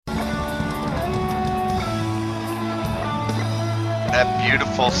That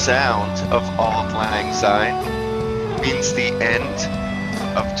beautiful sound of Auld Lang Syne means the end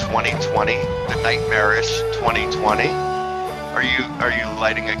of 2020, the nightmarish 2020. Are you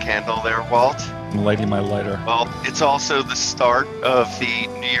lighting a candle there, Walt? I'm lighting my lighter. Well, it's also the start of the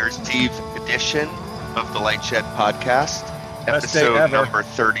New Year's Eve edition of the Light Shed podcast, Best day episode ever. number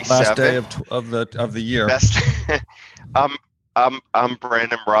 37. Last day of the year. Best. I'm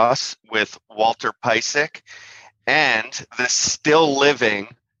Brandon Ross with Walter Piecyk, and the still living,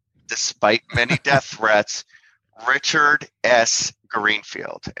 despite many death threats, Richard S.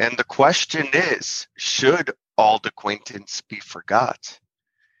 Greenfield. And the question is, should auld acquaintance be forgot?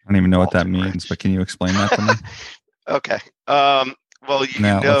 I don't even know what Walter that means, Rich. but can you explain that to me? Okay. Well, you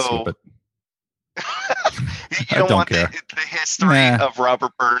Let's skip know, it. you I don't don't want care. the history Nah. of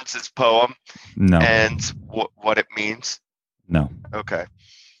Robert Burns' poem No, and what it means. no. Okay.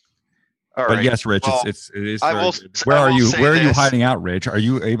 All But right. yes, Rich, Well, it is I very will- good. Where I are will you? say Where are you this. hiding out, Rich? Are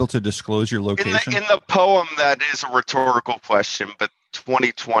you able to disclose your In location? the poem, that is a rhetorical question, but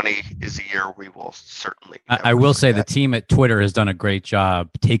 2020 is a year we will certainly. I will say the team at Twitter has done a great job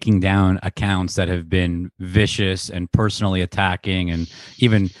taking down accounts that have been vicious and personally attacking and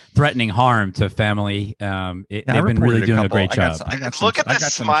even threatening harm to family. They've been really doing a great job. Look at the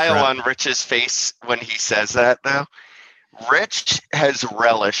smile on Rich's face when he says that, though. Rich has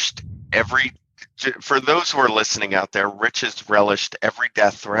relished for those who are listening out there, Rich has relished every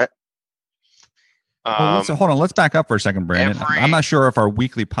death threat. Hold on. Let's back up for a second, Brandon. every I'm not sure if our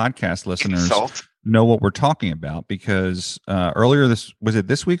weekly podcast listeners Insult. know what we're talking about because earlier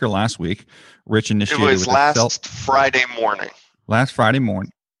this week or last week, Rich It initiated was with last Friday morning. last Friday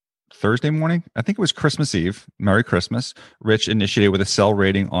morning, Thursday morning. I think it was Christmas Eve. Merry Christmas. Rich initiated with a sell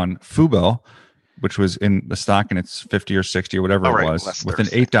rating on Fubo, which was in the stock and it's 50 or 60 or whatever All right, it was, last with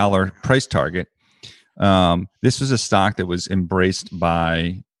Thursday. an $8 price target. This was a stock that was embraced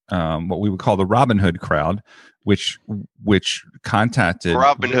by what we would call the Robinhood crowd, which contacted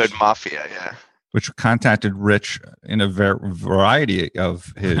Robinhood Mafia, yeah. which contacted Rich in a variety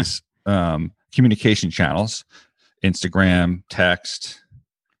of his communication channels, Instagram, text,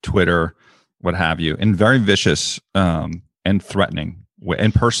 Twitter, what have you, in very vicious and threatening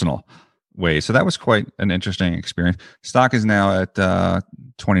and personal ways. So that was quite an interesting experience. Stock is now at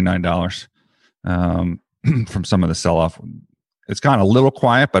 $29 from some of the sell-off. It's gone a little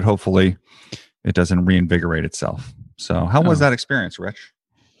quiet, but hopefully it doesn't reinvigorate itself. So how was that experience, Rich?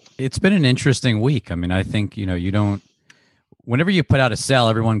 It's been an interesting week. I mean, I think, whenever you put out a sell,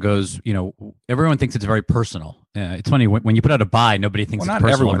 everyone goes, everyone thinks it's very personal. It's funny when you put out a buy, nobody thinks Well, it's not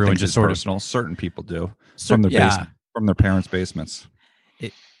personal. everyone Everyone thinks just it's sort personal. Certain people do of, from their parents' basements.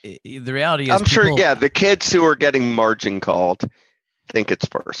 The reality is, I'm sure, people- yeah, the kids who are getting margin called think it's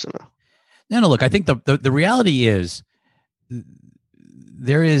personal. No, look, I think the reality is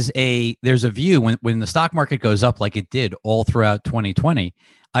there's a view when the stock market goes up like it did all throughout 2020.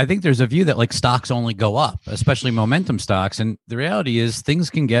 I think there's a view that like stocks only go up, especially momentum stocks. And the reality is things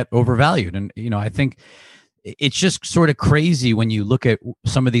can get overvalued. And, I think it's just sort of crazy when you look at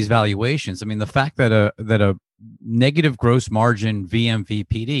some of these valuations. I mean, the fact that a negative gross margin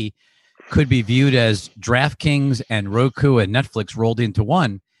VMVPD could be viewed as DraftKings and Roku and Netflix rolled into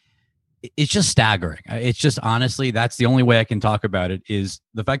one. It's just staggering. It's just, honestly, that's the only way I can talk about it, is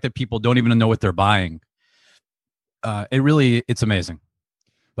the fact that people don't even know what they're buying. It's amazing.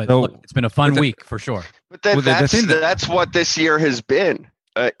 But So- look, it's been a fun week for sure. But then Well, the thing that- that's what this year has been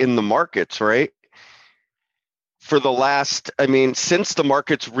in the markets, right? For the last, since the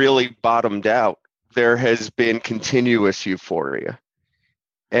markets really bottomed out, there has been continuous euphoria.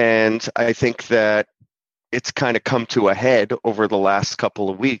 And I think that it's kind of come to a head over the last couple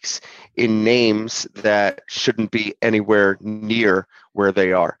of weeks in names that shouldn't be anywhere near where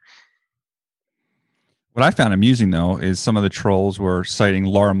they are. What I found amusing, though, is some of the trolls were citing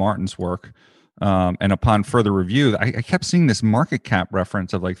Laura Martin's work. And upon further review, I kept seeing this market cap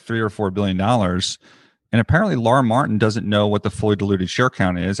reference of like $3 or $4 billion. And apparently Laura Martin doesn't know what the fully diluted share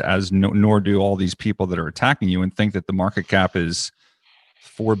count is, nor do all these people that are attacking you and think that the market cap is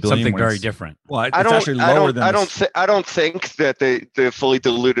 $4 billion. Something when very it's- different. Well, it's actually lower than I don't think that the fully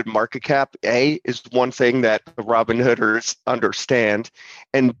diluted market cap, A, is one thing that the Robinhooders understand,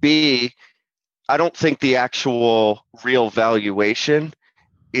 and B, I don't think the actual real valuation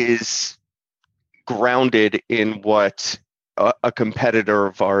is grounded in what a competitor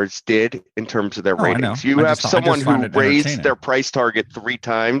of ours did in terms of their Oh, I know. ratings. You I have just someone who find it raised entertaining. their price target 3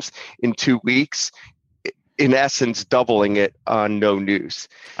 times in 2 weeks, in essence doubling it on no news.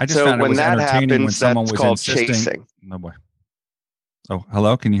 I just So found it when was that entertaining happens, when someone that's was called insisting. chasing. Oh boy. Oh,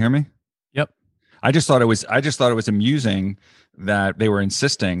 hello. Can you hear me? Yep. I just thought it was amusing that they were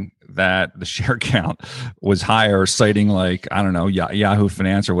insisting that the share count was higher, citing like, I don't know, Yahoo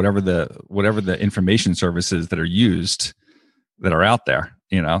Finance or whatever the information services that are used that are out there.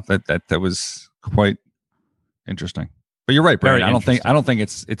 That was quite interesting. But you're right, Brad. I don't think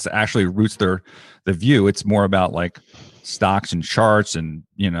it's actually roots the view. It's more about like stocks and charts and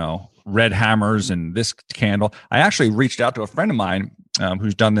red hammers and this candle. I actually reached out to a friend of mine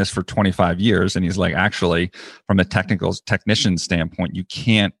who's done this for 25 years, and he's like, actually, from a technician standpoint, you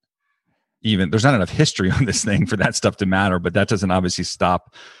can't even. There's not enough history on this thing for that stuff to matter. But that doesn't obviously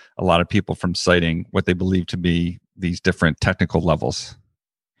stop a lot of people from citing what they believe to be these different technical levels.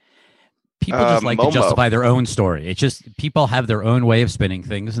 People just like to justify their own story. It's just people have their own way of spinning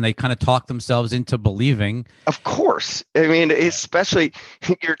things, and they kind of talk themselves into believing. Of course, I mean, especially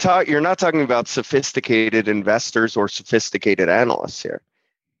you're not talking about sophisticated investors or sophisticated analysts here.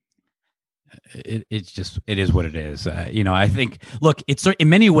 It is what it is. I think. Look, it's in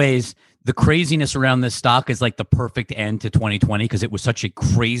many ways the craziness around this stock is like the perfect end to 2020 because it was such a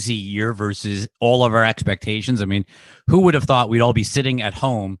crazy year versus all of our expectations. I mean, who would have thought we'd all be sitting at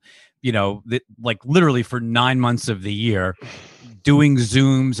home? Like literally for 9 months of the year doing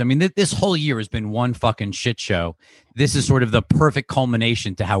Zooms. I mean, this whole year has been one fucking shit show. This is sort of the perfect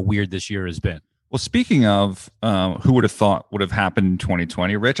culmination to how weird this year has been. Well, speaking of who would have thought would have happened in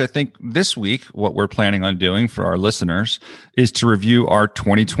 2020, Rich, I think this week what we're planning on doing for our listeners is to review our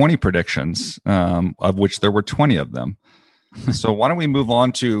 2020 predictions, of which there were 20 of them. So why don't we move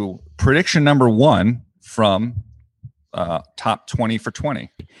on to prediction number 1 from top 20 for 20.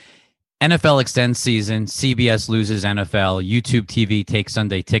 NFL extends season, CBS loses NFL, YouTube TV takes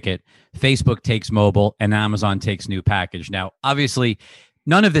Sunday Ticket, Facebook takes mobile, and Amazon takes new package. Now, obviously,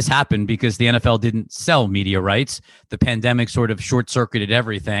 none of this happened because the NFL didn't sell media rights. The pandemic sort of short-circuited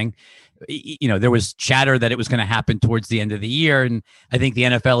everything. There was chatter that it was going to happen towards the end of the year, and I think the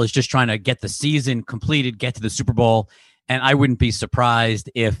NFL is just trying to get the season completed, get to the Super Bowl, and I wouldn't be surprised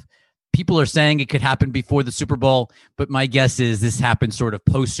if people are saying it could happen before the Super Bowl, but my guess is this happens sort of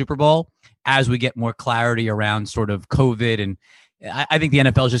post-Super Bowl as we get more clarity around sort of COVID. And I think the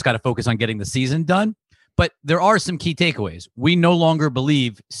NFL has just got to focus on getting the season done. But there are some key takeaways. We no longer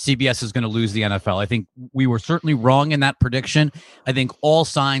believe CBS is going to lose the NFL. I think we were certainly wrong in that prediction. I think all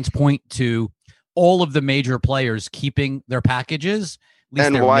signs point to all of the major players keeping their packages. At least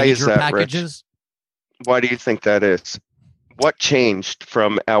and their why major is that, packages. Rich? Why do you think that is? What changed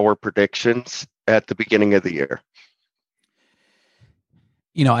from our predictions at the beginning of the year?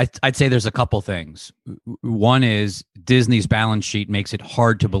 I'd say there's a couple things. One is Disney's balance sheet makes it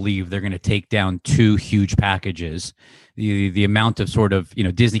hard to believe they're going to take down 2 huge packages. The amount of sort of,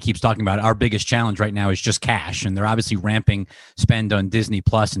 Disney keeps talking about our biggest challenge right now is just cash, and they're obviously ramping spend on Disney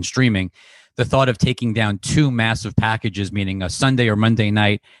Plus and streaming. The thought of taking down 2 massive packages, meaning a Sunday or Monday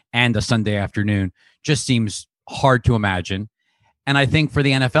night and a Sunday afternoon, just seems hard to imagine. And I think for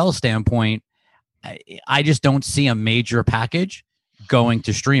the NFL standpoint, I just don't see a major package going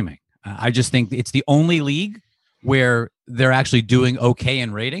to streaming. I just think it's the only league where they're actually doing okay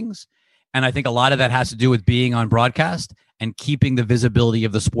in ratings. And I think a lot of that has to do with being on broadcast and keeping the visibility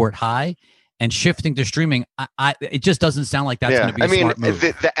of the sport high, and shifting to streaming. It just doesn't sound like that's going to be a smart move.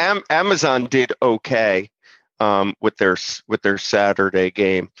 The Amazon did okay with their Saturday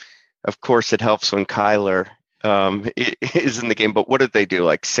game. Of course, it helps when Kyler is in the game, but what did they do?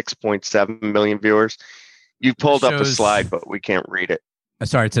 Like 6.7 million viewers. You pulled up a slide, but we can't read it.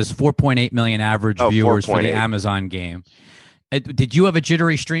 Sorry, it says 4.8 million average viewers for the Amazon game. Did you have a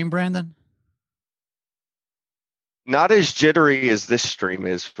jittery stream, Brandon? Not as jittery as this stream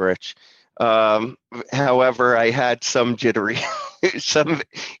is, Rich. However, I had some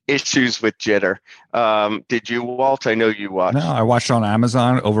issues with jitter. Did you, Walt? I know you watched. No, I watched on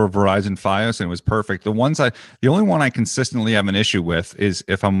Amazon over Verizon Fios, and it was perfect. The only one I consistently have an issue with is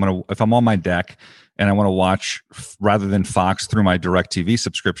if I'm on my deck and I want to watch rather than Fox through my DirecTV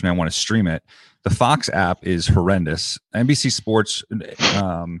subscription, I want to stream it. The Fox app is horrendous. NBC Sports,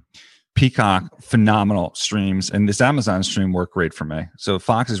 Peacock, phenomenal streams, and this Amazon stream worked great for me. So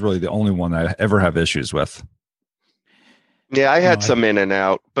Fox is really the only one that I ever have issues with. Yeah, I had some in and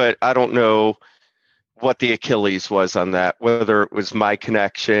out, but I don't know what the Achilles was on that, whether it was my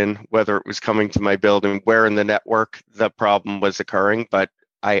connection, whether it was coming to my building, where in the network the problem was occurring, but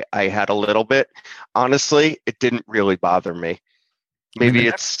I had a little bit. Honestly, it didn't really bother me. Maybe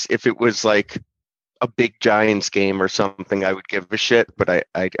if it was like a big Giants game or something, I would give a shit, but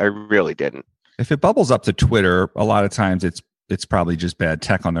I really didn't. If it bubbles up to Twitter, a lot of times it's probably just bad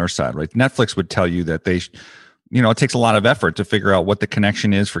tech on their side, right? Netflix would tell you that it takes a lot of effort to figure out what the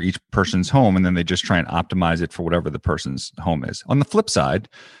connection is for each person's home, and then they just try and optimize it for whatever the person's home is. On the flip side,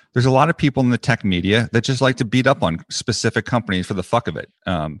 there's a lot of people in the tech media that just like to beat up on specific companies for the fuck of it.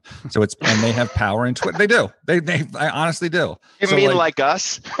 And they have power in Twitter. They do. I honestly do. You mean like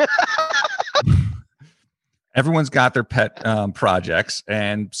us? Everyone's got their pet projects,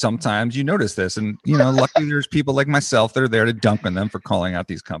 and sometimes you notice this. And luckily there's people like myself that are there to dunk on them for calling out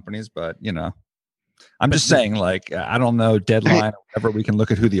these companies. But I'm just saying, like, I don't know, Deadline or whatever, we can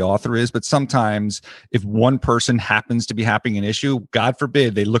look at who the author is, but sometimes if one person happens to be having an issue, God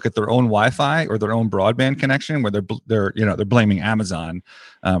forbid, they look at their own Wi-Fi or their own broadband connection where they're blaming Amazon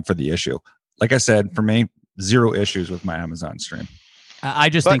for the issue. Like I said, for me, zero issues with my Amazon stream. I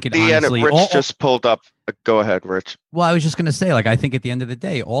just think it honestly. Rich just pulled up. Go ahead, Rich. Well, I was just going to say, like, I think at the end of the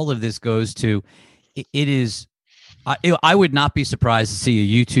day, all of this goes to it is. I would not be surprised to see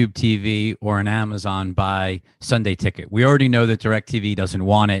a YouTube TV or an Amazon buy Sunday Ticket. We already know that DirecTV doesn't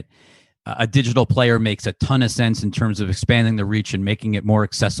want it. A digital player makes a ton of sense in terms of expanding the reach and making it more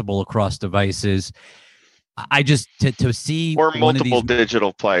accessible across devices. I just to see or multiple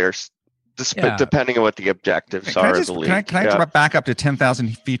digital players. Depending on what the objectives are of the league. Can I back up to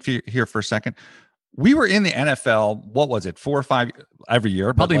 10,000 feet here for a second? We were in the NFL, what was it, 4 or 5 every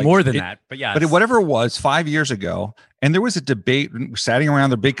year? Probably more than that, but yeah. But whatever it was, 5 years ago, and there was a debate, sitting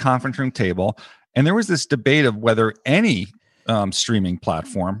around the big conference room table, and there was this debate of whether any streaming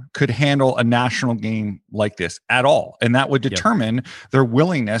platform could handle a national game like this at all. And that would determine their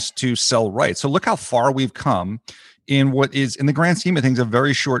willingness to sell rights. So look how far we've come in what is, in the grand scheme of things, a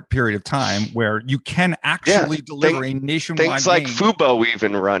very short period of time where you can actually deliver a nationwide things like game. Fubo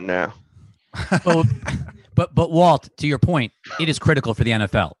even run now. But Walt, to your point, it is critical for the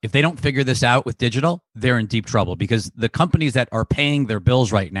NFL. If they don't figure this out with digital, they're in deep trouble, because the companies that are paying their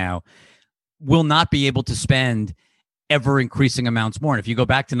bills right now will not be able to spend ever increasing amounts more. And if you go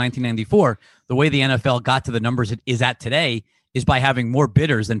back to 1994, the way the NFL got to the numbers it is at today is by having more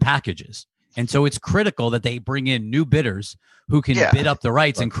bidders than packages. And so it's critical that they bring in new bidders who can bid up the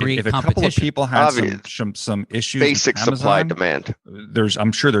rights and create competition. If a couple of people had some issues, basic with Amazon, supply demand.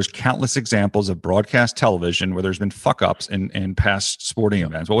 I'm sure there's countless examples of broadcast television where there's been fuck ups in past sporting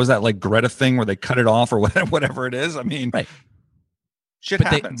events. What was that, like Greta thing where they cut it off or whatever it is? I mean, shit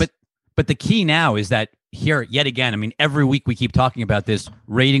happens. But the key now is that here, yet again, I mean, every week we keep talking about this,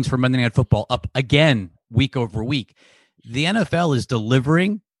 ratings for Monday Night Football up again week over week. The NFL is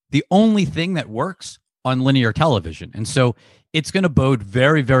delivering the only thing that works on linear television. And so it's going to bode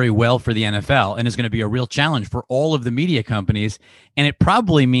very, very well for the NFL, and is going to be a real challenge for all of the media companies. And it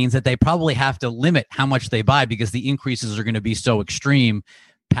probably means that they probably have to limit how much they buy, because the increases are going to be so extreme.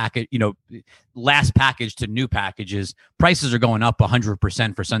 Last package to new packages, prices are going up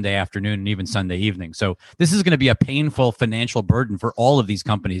 100% for Sunday afternoon and even Sunday evening. So this is going to be a painful financial burden for all of these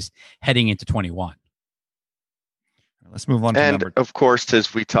companies heading into 21. Let's move on to number two. Of course,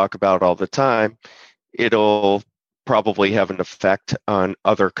 as we talk about all the time, it'll probably have an effect on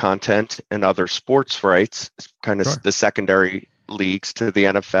other content and other sports rights, kind of the secondary leagues to the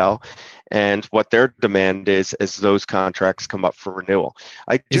NFL, and what their demand is as those contracts come up for renewal.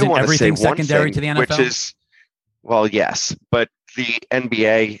 I do want to say one thing, to the NFL? Which is, well, yes, but the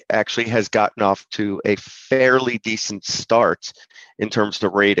NBA actually has gotten off to a fairly decent start in terms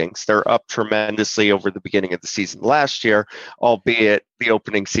of ratings. They're up tremendously over the beginning of the season last year, albeit the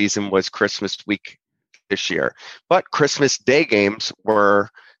opening season was Christmas week this year. But Christmas Day games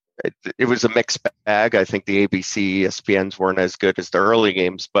it was a mixed bag. I think the ABC, ESPNs weren't as good as the early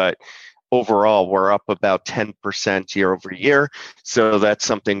games, but overall we're up about 10% year over year. So that's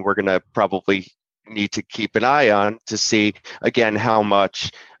something we're going to probably need to keep an eye on to see, again, how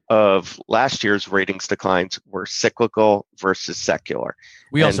much of last year's ratings declines were cyclical versus secular.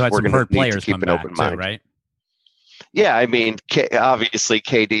 We also had some hurt players come back too, right? Yeah, I mean, obviously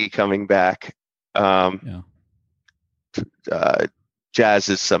KD coming back.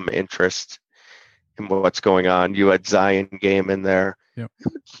 Jazzes some interest in what's going on. You had Zion game in there. Yep.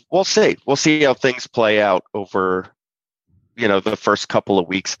 We'll see. We'll see how things play out over, the first couple of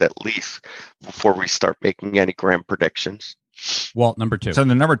weeks at least before we start making any grand predictions. Walt, number two. So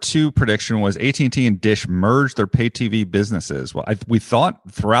the number two prediction was AT&T and Dish merged their pay TV businesses. Well, we thought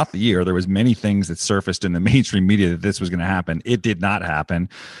throughout the year there was many things that surfaced in the mainstream media that this was going to happen. It did not happen.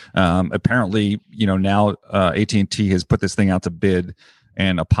 Apparently, now AT&T has put this thing out to bid,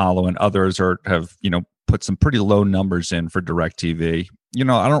 and Apollo and others have put some pretty low numbers in for DirecTV.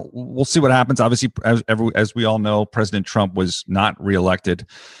 We'll see what happens. Obviously, as we all know, President Trump was not reelected.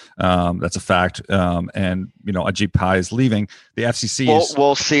 That's a fact. And Ajit Pai is leaving. The FCC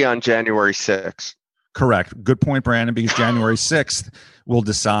we'll see on January 6th. Correct. Good point, Brandon, because January 6th will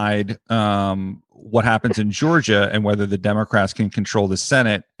decide what happens in Georgia and whether the Democrats can control the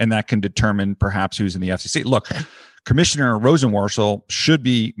Senate, and that can determine perhaps who's in the FCC. Look, Commissioner Rosenworcel should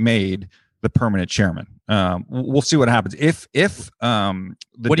be made the permanent chairman. We'll see what happens.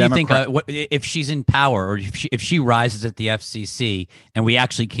 What do you think? If she's in power, or if she rises at the FCC, and we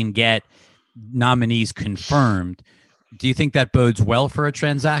actually can get nominees confirmed, do you think that bodes well for a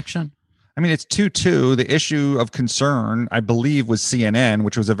transaction? I mean, it's 2-2. The issue of concern, I believe, was CNN,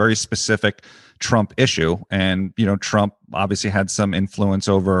 which was a very specific Trump issue. And, Trump obviously had some influence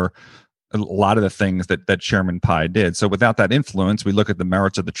over a lot of the things that Chairman Pai did. So without that influence, we look at the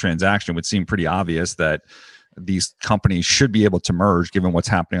merits of the transaction, it would seem pretty obvious that these companies should be able to merge given what's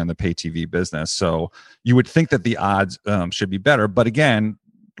happening on the pay TV business. So you would think that the odds should be better. But again,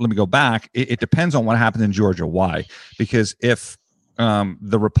 let me go back. It depends on what happens in Georgia. Why? Because if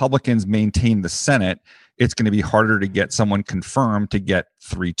the Republicans maintain the Senate, it's going to be harder to get someone confirmed to get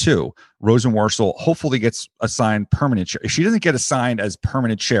 3-2. Rosenworcel hopefully gets assigned permanent chair. If she doesn't get assigned as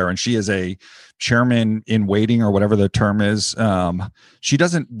permanent chair, and she is a chairman in waiting or whatever the term is, she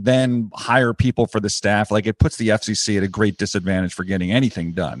doesn't then hire people for the staff. Like, it puts the FCC at a great disadvantage for getting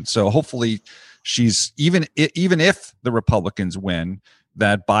anything done. So hopefully she's, even if the Republicans win,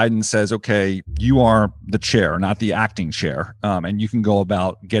 that Biden says, okay, you are the chair, not the acting chair, and you can go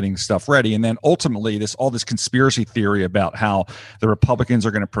about getting stuff ready. And then ultimately, all this conspiracy theory about how the Republicans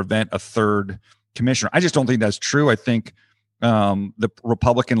are going to prevent a third commissioner, I just don't think that's true. I think the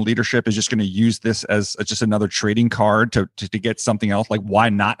Republican leadership is just going to use this as just another trading card to get something else. Like, why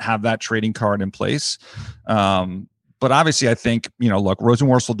not have that trading card in place? But obviously, I think, look,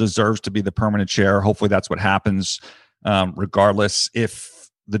 Rosenworcel deserves to be the permanent chair. Hopefully that's what happens. Regardless, if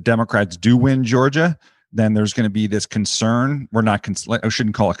the Democrats do win Georgia, then there's going to be this concern. I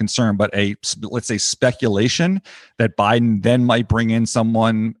shouldn't call it concern, but let's say speculation that Biden then might bring in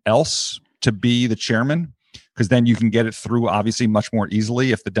someone else to be the chairman, because then you can get it through obviously much more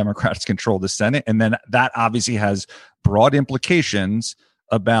easily if the Democrats control the Senate. And then that obviously has broad implications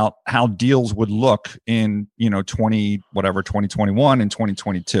about how deals would look in 2021 and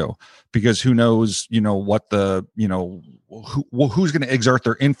 2022, because who knows what the who's going to exert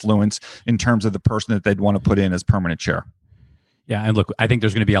their influence in terms of the person that they'd want to put in as permanent chair. Yeah, and look, I think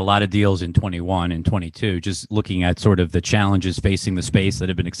there's going to be a lot of deals in 21 and 22, just looking at sort of the challenges facing the space that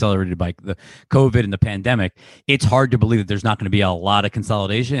have been accelerated by the COVID and the pandemic. It's hard to believe that there's not going to be a lot of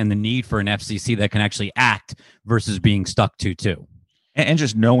consolidation and the need for an FCC that can actually act versus being stuck to two. And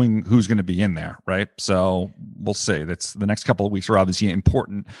just knowing who's going to be in there, right? So we'll see. That's the next couple of weeks are obviously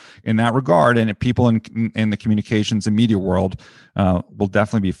important in that regard. And if people in the communications and media world will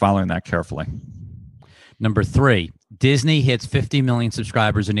definitely be following that carefully. Number 3, Disney hits 50 million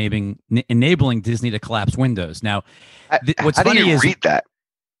subscribers, enabling Disney to collapse Windows. Now, what's how funny do you is read that?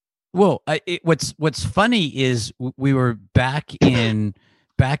 Well, what's funny is we were back in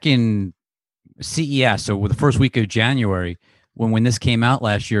CES, so the first week of January. When this came out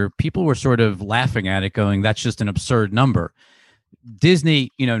last year, people were sort of laughing at it, going, that's just an absurd number.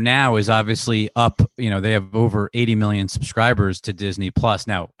 Disney, now is obviously up, they have over 80 million subscribers to Disney Plus.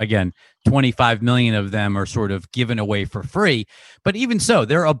 Now, again, 25 million of them are sort of given away for free. But even so,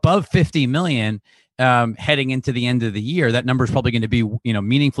 they're above 50 million heading into the end of the year. That number is probably going to be,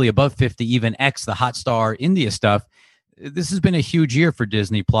 meaningfully above 50, even X, the Hotstar India stuff. This has been a huge year for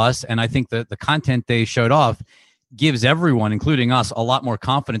Disney Plus. And I think that the content they showed off gives everyone, including us, a lot more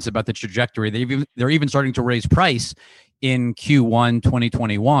confidence about the trajectory. They're even starting to raise price in Q1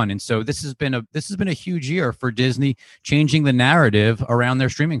 2021, and so this has been a huge year for Disney, changing the narrative around their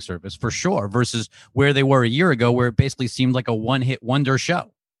streaming service for sure, versus where they were a year ago, where it basically seemed like a one-hit wonder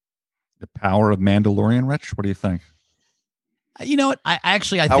show. The power of Mandalorian, Rich. What do you think? You know what? I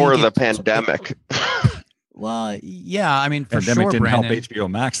power of the pandemic. Well, yeah, I mean, for pandemic sure, didn't Brandon. help HBO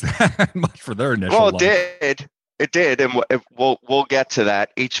Max that much for their initial. Well, launch. It did, and we'll get to that.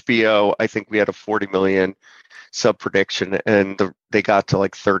 HBO, I think we had a 40 million sub prediction, and they got to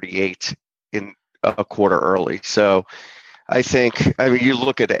like 38 in a quarter early. So I mean, you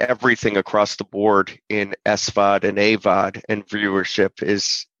look at everything across the board in SVOD and AVOD, and viewership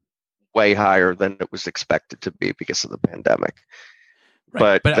is way higher than it was expected to be because of the pandemic.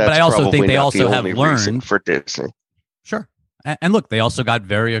 Right. But I also think they also have learned for Disney. Sure. And look, they also got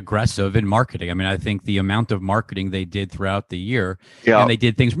very aggressive in marketing. I mean, I think the amount of marketing they did throughout the year, and they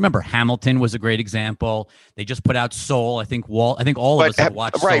did things. Remember, Hamilton was a great example. They just put out Soul. I think all of us have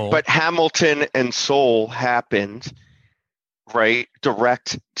watched Soul. Right, but Hamilton and Soul happened, right,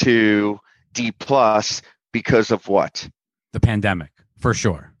 direct to D+ because of what? The pandemic, for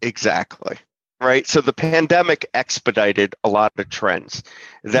sure. Exactly. right? So the pandemic expedited a lot of trends.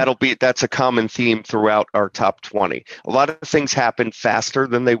 That's a common theme throughout our top 20. A lot of things happened faster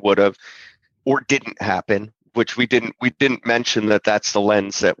than they would have or didn't happen, which we didn't mention that's the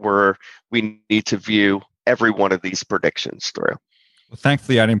lens that we need to view every one of these predictions through. Well,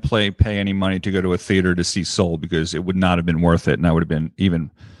 thankfully, I didn't pay any money to go to a theater to see Soul because it would not have been worth it, and I would have been even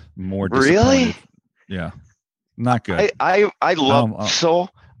more disappointed. Really? Yeah, not good. I love Soul.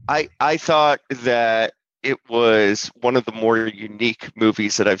 I thought that it was one of the more unique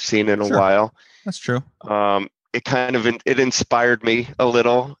movies that I've seen in a while. That's true. It kind of it inspired me a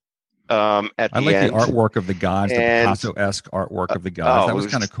little. At the end, I like the artwork of the gods, the Picasso-esque artwork of the gods. That was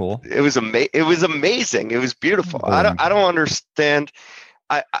kind of cool. It was amazing. It was beautiful. I don't understand.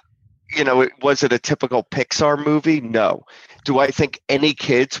 Was it a typical Pixar movie? No. Do I think any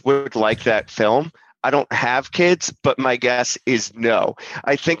kids would like that film? I don't have kids, but my guess is no.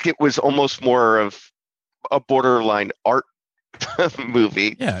 I think it was almost more of a borderline art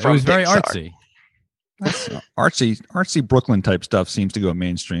movie. Yeah, it was very artsy. Artsy Brooklyn type stuff seems to go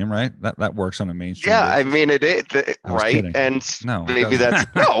mainstream, right? That works on a mainstream. Yeah, basis. I mean it is right, kidding. and no, maybe that's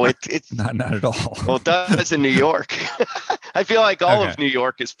no. It's not at all. Well, it does in New York. I feel like all of New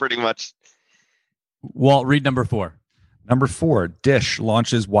York is pretty much. Walt, read number 4. Number 4, Dish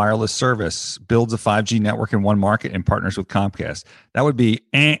launches wireless service, builds a 5G network in one market, and partners with Comcast. That would be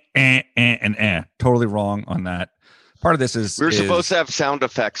totally wrong on that. Part of this is we're supposed to have sound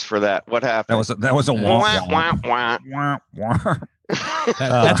effects for that. What happened? That was a wah, wah, wah, wah, wah.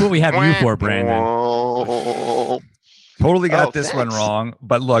 That's what we have you for, Brandon. Totally got this one wrong.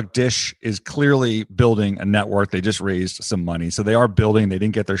 But look, Dish is clearly building a network. They just raised some money. So they are building. They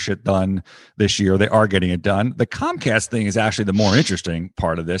didn't get their shit done this year. They are getting it done. The Comcast thing is actually the more interesting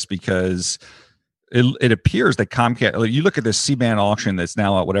part of this because it appears that Comcast, you look at this C-band auction that's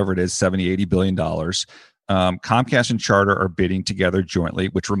now at whatever it is, $70-80 billion. Comcast and Charter are bidding together jointly,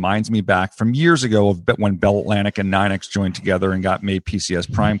 which reminds me back from years ago of when Bell Atlantic and NYNEX joined together and got made PCS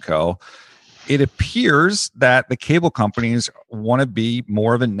PrimeCo. It appears that the cable companies want to be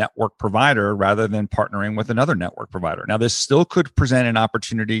more of a network provider rather than partnering with another network provider. Now, this still could present an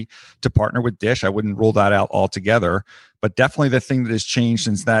opportunity to partner with Dish. I wouldn't rule that out altogether, but definitely the thing that has changed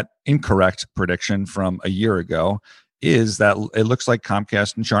since that incorrect prediction from a year ago is that it looks like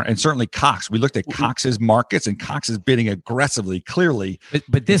Comcast and Charter, and certainly Cox. We looked at Cox's markets, and Cox is bidding aggressively, clearly.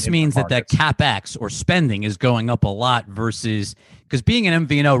 But this means that CapEx or spending is going up a lot versus because being an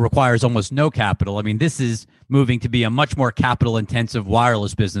MVNO requires almost no capital. I mean, this is moving to be a much more capital-intensive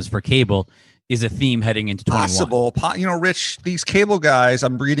wireless business for cable. Is a theme heading into 21. Possible. Rich, these cable guys,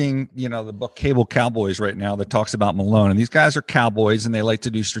 I'm reading, the book Cable Cowboys right now that talks about Malone. And these guys are cowboys and they like to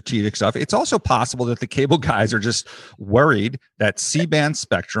do strategic stuff. It's also possible that the cable guys are just worried that C-band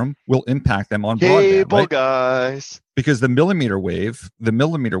spectrum will impact them on broadband. Cable guys. Because the millimeter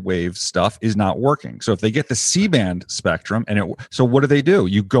wave stuff is not working. So if they get the C-band spectrum, so what do?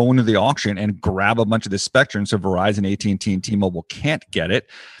 You go into the auction and grab a bunch of this spectrum. So Verizon, AT&T, and T-Mobile can't get it.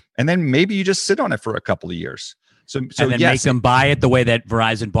 And then maybe you just sit on it for a couple of years. So and then make them buy it the way that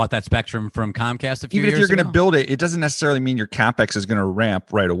Verizon bought that spectrum from Comcast a few years ago. Even if you're going to build it, it doesn't necessarily mean your CapEx is going to ramp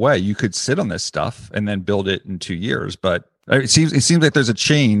right away. You could sit on this stuff and then build it in 2 years. But it seems like there's a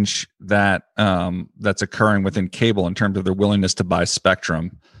change that that's occurring within cable in terms of their willingness to buy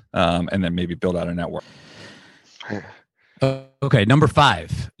spectrum and then maybe build out a network. Okay, number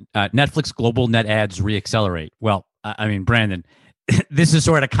 5, Netflix global net ads reaccelerate. Well, I mean, Brandon, this is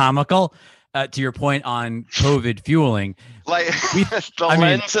sort of comical to your point on COVID fueling.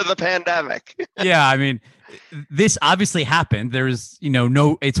 Lens of the pandemic. Yeah, I mean, this obviously happened. There's,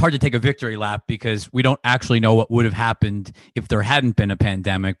 it's hard to take a victory lap because we don't actually know what would have happened if there hadn't been a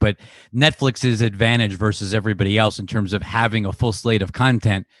pandemic. But Netflix's advantage versus everybody else in terms of having a full slate of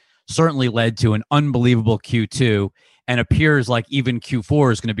content certainly led to an unbelievable Q2 and appears like even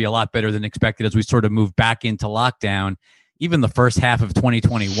Q4 is going to be a lot better than expected as we sort of move back into lockdown. Even the first half of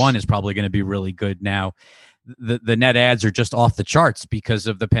 2021 is probably going to be really good now. The net ads are just off the charts because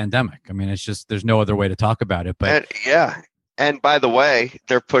of the pandemic. I mean, it's just there's no other way to talk about it. But and by the way,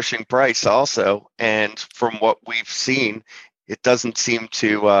 they're pushing price also. And from what we've seen, it doesn't seem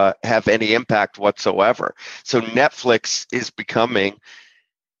to have any impact whatsoever. So Netflix is becoming,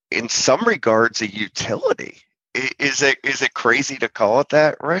 in some regards, a utility. Is it crazy to call it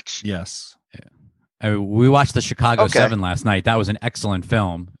that, Rich? Yes. We watched the Chicago 7 last night. That was an excellent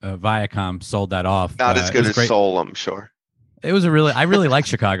film. Viacom sold that off. Not as good as Soul, I'm sure. It was I really like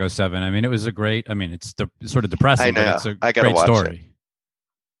Chicago 7. I mean, it was a great, it's sort of depressing, but it's a great story.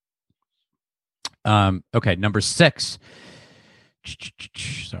 Okay, number 6.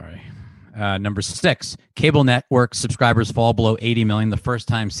 Sorry. Number 6, cable network subscribers fall below 80 million, the first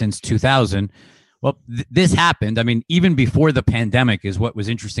time since 2000. Well, this happened. I mean, even before the pandemic is what was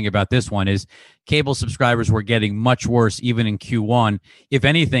interesting about this one is cable subscribers were getting much worse even in Q1. If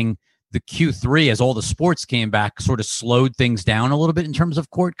anything, the Q3, as all the sports came back, sort of slowed things down a little bit in terms of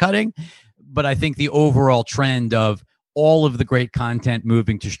cord cutting. But I think the overall trend of all of the great content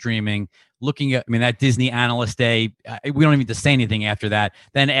moving to streaming, looking at, I mean, that Disney Analyst Day, we don't even need to say anything after that.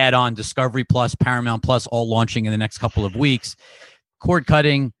 Then add on Discovery Plus, Paramount Plus, all launching in the next couple of weeks. Cord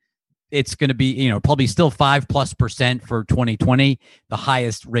cutting, it's going to be, probably still 5+% for 2020, the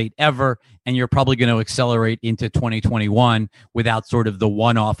highest rate ever. And you're probably going to accelerate into 2021 without sort of the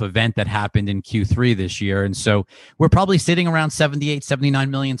one-off event that happened in Q3 this year. And so we're probably sitting around 78, 79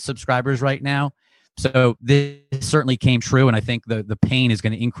 million subscribers right now. So this certainly came true. And I think the pain is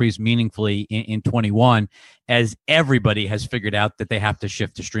going to increase meaningfully in 21 as everybody has figured out that they have to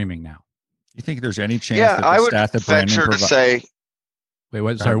shift to streaming now. You think there's any chance Yeah, that I the would stat that Brandon venture to say. Wait,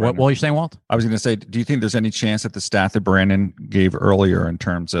 what? Sorry, what were you saying, Walt? I was going to say, do you think there's any chance that the stat that Brandon gave earlier in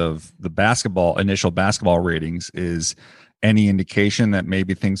terms of the initial basketball ratings is any indication that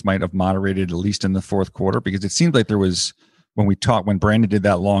maybe things might have moderated at least in the fourth quarter? Because it seemed like there was, when Brandon did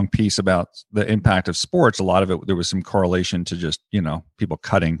that long piece about the impact of sports, a lot of it, there was some correlation to just, people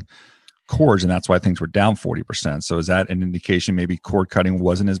cutting cords, and that's why things were down 40%. So is that an indication maybe cord cutting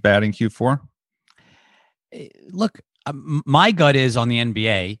wasn't as bad in Q4? Look, my gut is on the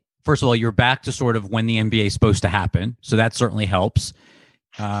NBA. First of all, you're back to sort of when the NBA is supposed to happen, so that certainly helps.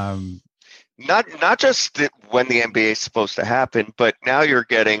 Not just when the NBA is supposed to happen, but now you're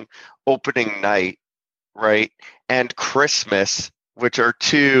getting opening night, right, and Christmas, which are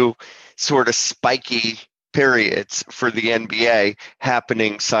two sort of spiky periods for the NBA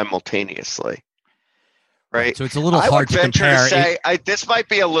happening simultaneously, right? So it's a little hard to compare. This might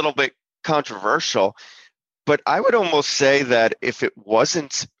be a little bit controversial, but I would almost say that if it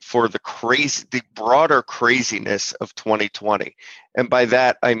wasn't for the broader craziness of 2020, and by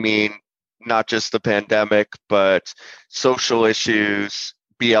that I mean not just the pandemic, but social issues,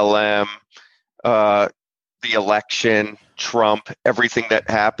 BLM, the election, Trump, everything that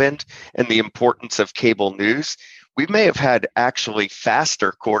happened, and the importance of cable news, we may have had actually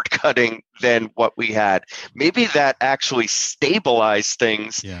faster cord cutting than what we had. Maybe that actually stabilized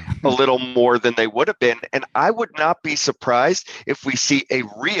things a little more than they would have been. And I would not be surprised if we see a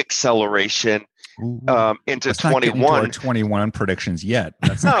reacceleration into 21. 21 predictions yet.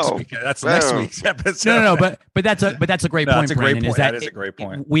 That's next week. That's next week's episode. No, but that's a great point. That's a great point. That is a great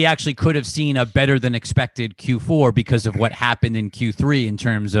point. We actually could have seen a better than expected Q4 because of what happened in Q3 in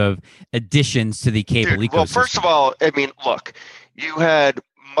terms of additions to the cable ecosystem. Well, first of all, I mean, look, you had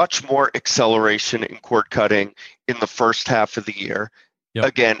much more acceleration in cord cutting in the first half of the year. Yep.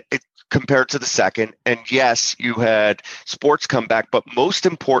 Again, compared to the second. And yes, you had sports come back, but most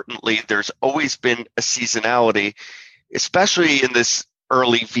importantly, there's always been a seasonality, especially in this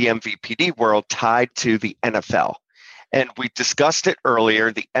early VMVPD world, tied to the NFL. And we discussed it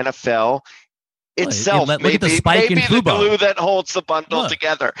earlier, the NFL itself may be the glue that holds the bundle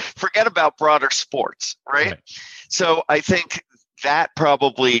together. Forget about broader sports, right? So I think that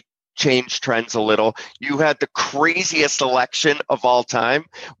probably changed trends a little. You had the craziest election of all time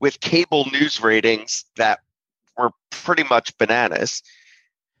with cable news ratings that were pretty much bananas.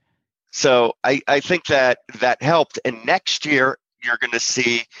 So I think that helped. And next year, you're going to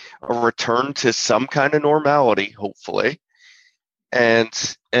see a return to some kind of normality, hopefully. And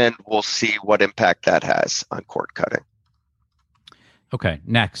we'll see what impact that has on cord cutting. Okay,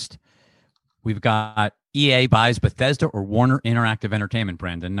 next. We've got EA buys Bethesda or Warner Interactive Entertainment,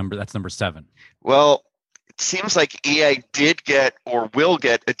 Brandon. That's number 7. Well, it seems like EA did get or will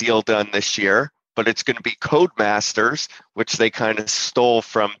get a deal done this year, but it's going to be Codemasters, which they kind of stole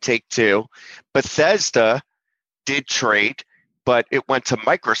from Take-Two. Bethesda did trade, but it went to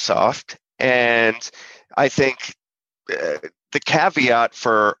Microsoft. And I think the caveat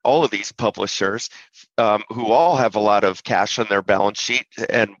for all of these publishers who all have a lot of cash on their balance sheet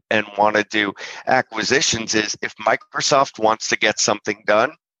and want to do acquisitions is if Microsoft wants to get something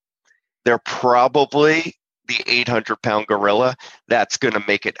done, they're probably the 800-pound gorilla that's going to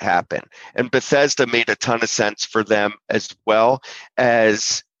make it happen. And Bethesda made a ton of sense for them as well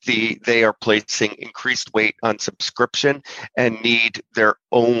as they are placing increased weight on subscription and need their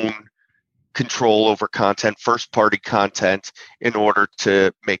own control over content, first-party content, in order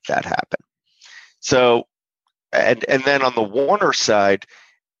to make that happen. So, and then on the Warner side,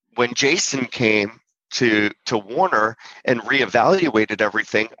 when Jason came to Warner and reevaluated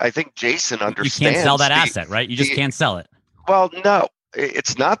everything, I think Jason understands. You can't sell that asset, right? You just can't sell it. Well, no.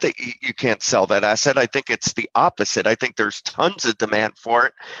 it's not that you can't sell that asset. I think it's the opposite. I think there's tons of demand for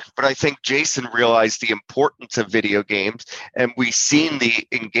it, but I think Jason realized the importance of video games, and we've seen the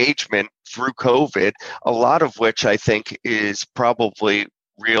engagement through COVID, a lot of which I think is probably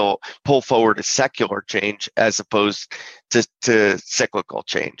real pull forward to secular change as opposed to cyclical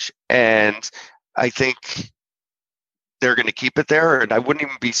change. And I think they're going to keep it there, and I wouldn't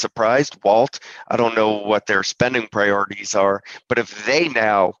even be surprised. Walt, I don't know what their spending priorities are, but if they,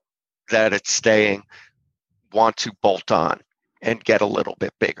 now that it's staying, want to bolt on and get a little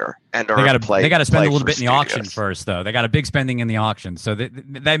bit bigger, and they got to spend a little bit in the auction first, though. They got a big spending in the auction, so they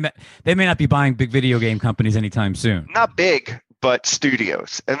may not be buying big video game companies anytime soon. Not big, but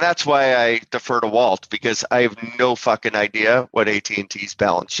studios, and that's why I defer to Walt, because I have no fucking idea what AT&T's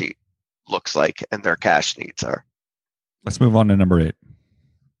balance sheet looks like and their cash needs are. Let's move on to number 8.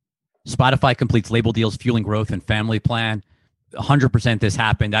 Spotify completes label deals fueling growth and family plan. 100% this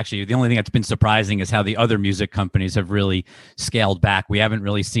happened. Actually, the only thing that's been surprising is how the other music companies have really scaled back. We haven't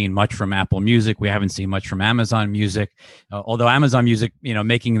really seen much from Apple Music. We haven't seen much from Amazon Music. Although Amazon Music,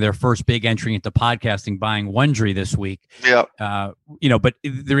 making their first big entry into podcasting, buying Wondery this week. Yeah. But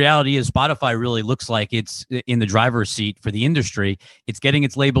the reality is Spotify really looks like it's in the driver's seat for the industry. It's getting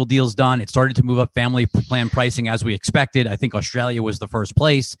its label deals done. It started to move up family plan pricing as we expected. I think Australia was the first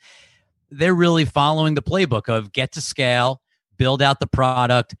place. They're really following the playbook of get to scale, build out the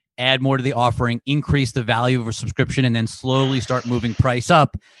product, add more to the offering, increase the value of a subscription, and then slowly start moving price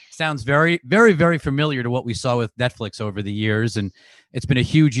up. Sounds very, very, very familiar to what we saw with Netflix over the years. And it's been a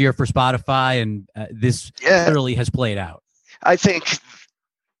huge year for Spotify, and this clearly has played out. I think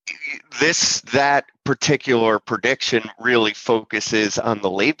that particular prediction really focuses on the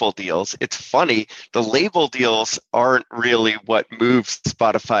label deals. It's funny, the label deals aren't really what moves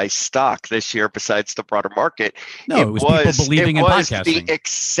Spotify's stock this year besides the broader market. No, it was people believing in podcasting. The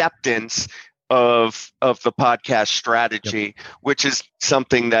acceptance of the podcast strategy, which is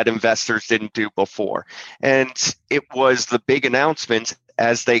something that investors didn't do before. And it was the big announcements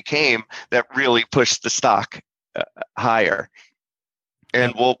as they came that really pushed the stock higher.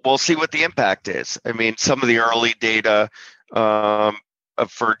 And we'll see what the impact is. I mean, some of the early data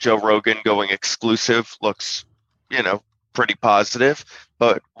for Joe Rogan going exclusive looks, pretty positive.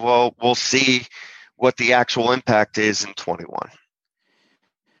 But we'll see what the actual impact is in 21.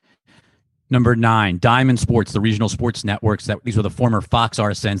 Number 9, Diamond Sports, the regional sports networks. These were the former Fox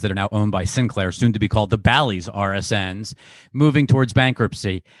RSNs that are now owned by Sinclair, soon to be called the Bally's RSNs, moving towards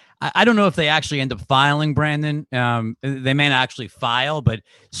bankruptcy. I don't know if they actually end up filing, Brandon. They may not actually file, but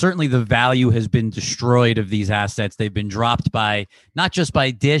certainly the value has been destroyed of these assets. They've been dropped by, not just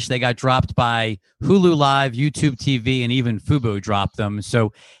by Dish, they got dropped by Hulu Live, YouTube TV, and even Fubo dropped them.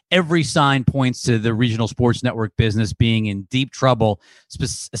 So every sign points to the regional sports network business being in deep trouble,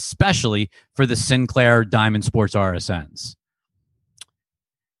 especially for the Sinclair Diamond Sports RSNs.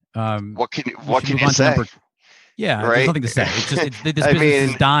 What can you say? Yeah, right? There's nothing to say. It's just this business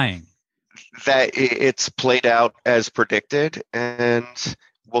is dying. That it's played out as predicted and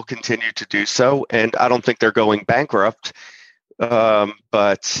will continue to do so. And I don't think they're going bankrupt.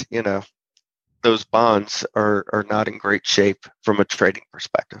 But those bonds are not in great shape from a trading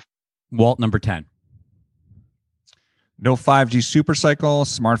perspective. Walt, number 10. No 5G super cycle,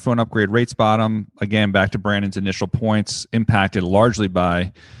 smartphone upgrade rates bottom. Again, back to Brandon's initial points, impacted largely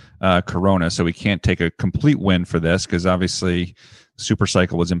by Corona. So we can't take a complete win for this because obviously super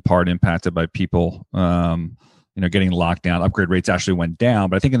cycle was in part impacted by people, getting locked down. Upgrade rates actually went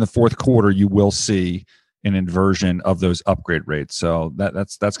down, but I think in the fourth quarter you will see an inversion of those upgrade rates. So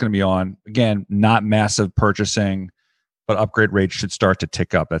that's going to be on, again, not massive purchasing, but upgrade rates should start to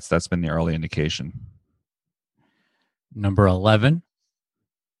tick up. That's been the early indication. Number 11,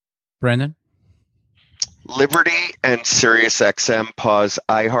 Brandon. Liberty and SiriusXM pause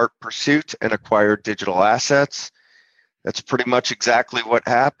iHeart pursuit and acquired digital assets. That's pretty much exactly what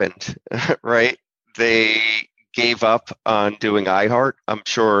happened, right? They gave up on doing iHeart. I'm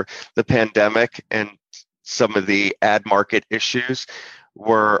sure the pandemic and some of the ad market issues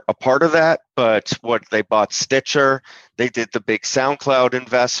were a part of that, but they bought Stitcher, they did the big SoundCloud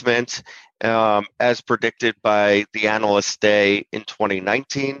investment, as predicted by the Analyst Day in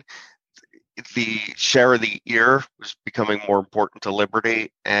 2019. The share of the ear was becoming more important to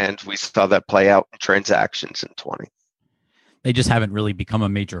Liberty, and we saw that play out in transactions in 20. They just haven't really become a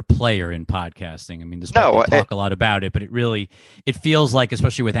major player in podcasting. I mean, they talk a lot about it, but it feels like,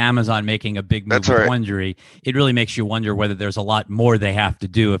 especially with Amazon making a big move with Wondery, it really makes you wonder whether there's a lot more they have to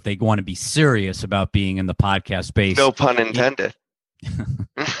do if they want to be serious about being in the podcast space. No pun intended.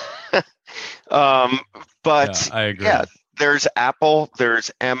 But I agree. Yeah, there's Apple,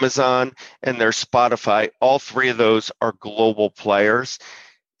 there's Amazon, and there's Spotify. All three of those are global players.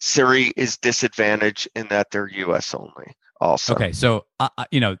 Siri is disadvantaged in that they're US only also. Okay, so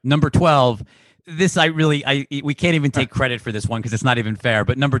number 12, this we can't even take credit for this one because it's not even fair,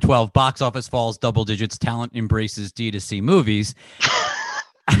 but number 12, box office falls double digits, talent embraces D2C movies.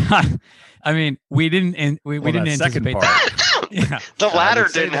 I mean, we didn't anticipate that. Yeah. The latter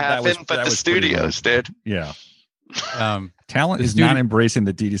didn't happen, but the studios did. Yeah. Talent is not embracing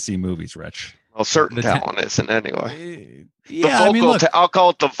the D2C movies, Rich. Well, certain talent isn't anyway. Yeah, I'll call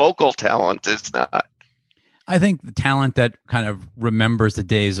it the vocal talent is not. I think the talent that kind of remembers the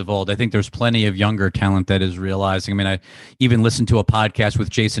days of old. I think there's plenty of younger talent that is realizing. I mean, I even listened to a podcast with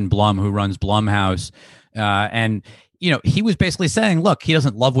Jason Blum, who runs Blumhouse, and he was basically saying, look, he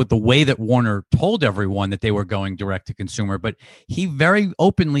doesn't love with the way that Warner told everyone that they were going direct to consumer, but he very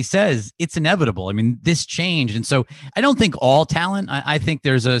openly says it's inevitable. I mean, this changed. And so I don't think all talent, I think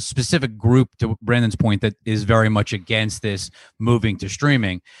there's a specific group, to Brandon's point, that is very much against this moving to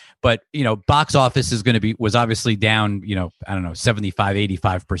streaming. But, box office was obviously down, 75,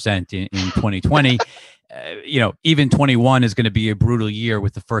 85% in 2020. Even 21 is going to be a brutal year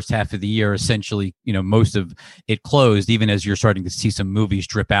with the first half of the year, essentially, most of it closed, even as you're starting to see some movies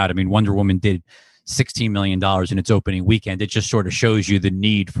drip out. I mean, Wonder Woman did $16 million in its opening weekend. It just sort of shows you the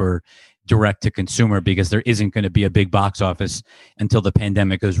need for direct to consumer because there isn't going to be a big box office until the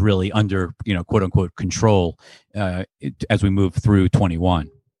pandemic is really under, quote unquote control as we move through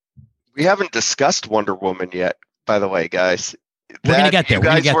 21. We haven't discussed Wonder Woman yet, by the way, guys. We're going to get there. We're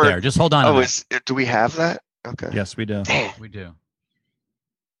going to get there. Just hold on. Do we have that? Okay. Yes, we do. We do.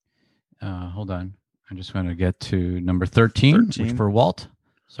 Hold on. I'm just going to get to number 13. Which for Walt.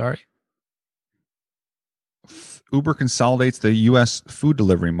 Sorry. Uber consolidates the U.S. food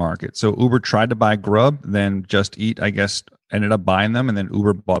delivery market. So Uber tried to buy Grub, then Just Eat, I guess, ended up buying them, and then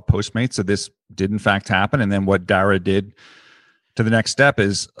Uber bought Postmates. So this did, in fact, happen. And then what Dara did to the next step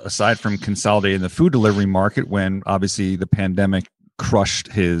is, aside from consolidating the food delivery market, when obviously the pandemic crushed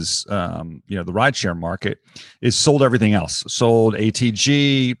his, the rideshare market, is sold everything else. Sold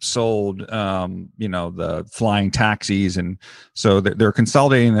ATG, sold, the flying taxis. And so they're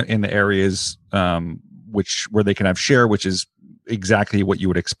consolidating in the areas where they can have share, which is exactly what you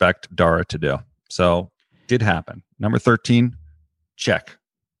would expect Dara to do. So did happen. Number 13, check.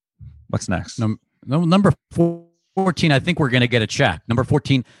 What's next? Number 14, I think we're going to get a check. Number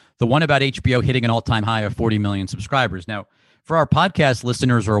 14, the one about HBO hitting an all-time high of 40 million subscribers. Now, for our podcast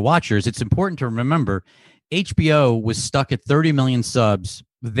listeners or watchers, it's important to remember HBO was stuck at 30 million subs,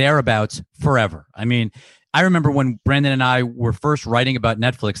 thereabouts, forever. I mean, I remember when Brandon and I were first writing about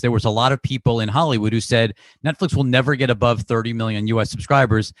Netflix, there was a lot of people in Hollywood who said Netflix will never get above 30 million US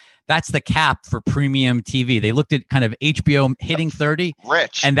subscribers. That's the cap for premium TV. They looked at kind of HBO hitting 30.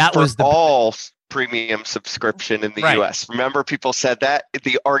 Rich. And that was all premium subscription in the US. Remember, people said that?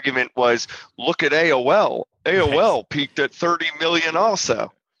 The argument was, look at AOL. AOL peaked at 30 million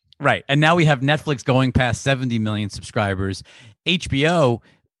also. Right. And now we have Netflix going past 70 million subscribers. HBO,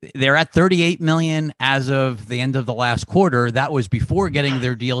 they're at 38 million as of the end of the last quarter. That was before getting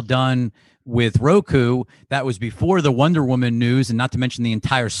their deal done with Roku. That was before the Wonder Woman news, and not to mention the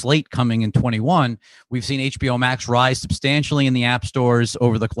entire slate coming in 21. We've seen HBO Max rise substantially in the app stores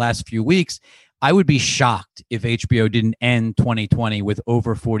over the last few weeks. I would be shocked if HBO didn't end 2020 with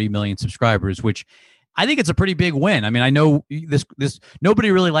over 40 million subscribers, which I think it's a pretty big win. I mean, I know this nobody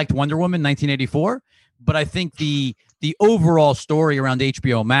really liked Wonder Woman 1984, but I think the overall story around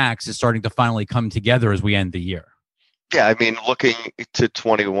HBO Max is starting to finally come together as we end the year. Yeah, I mean, looking to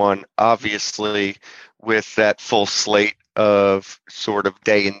 21, obviously with that full slate of sort of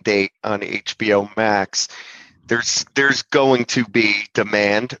day and date on HBO Max, there's going to be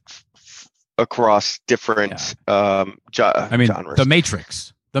demand across different genres.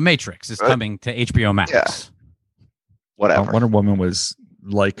 The Matrix is coming to HBO Max. Yeah. Whatever. Wonder Woman was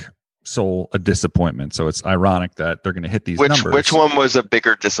like a disappointment, so it's ironic that they're going to hit these numbers. Which one was a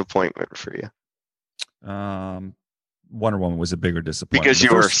bigger disappointment for you? Wonder Woman was a bigger disappointment because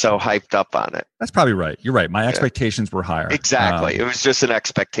you were so hyped up on it. That's probably right. You're right. My expectations were higher. Exactly. It was just an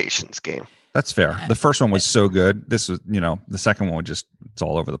expectations game. That's fair. The first one was so good. This was, the second one was it's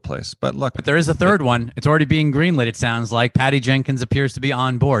all over the place. But look. But there is a third one. It's already being greenlit, it sounds like. Patty Jenkins appears to be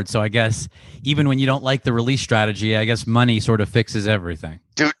on board. So I guess even when you don't like the release strategy, I guess money sort of fixes everything.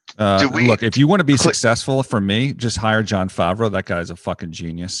 Look, if you want to be successful, for me, just hire Jon Favreau. That guy's a fucking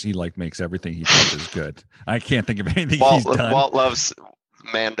genius. He makes everything he touches good. I can't think of anything he's done. Walt loves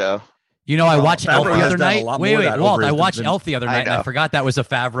Mando. You know, I watched Elf Favreau the has other done a night. lot Wait, more of wait, that Walt. over I his- watched than- Elf the other I night, and I know. forgot that was a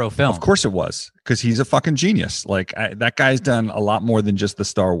Favreau film. Of course it was, because he's a fucking genius. Like that guy's done a lot more than just the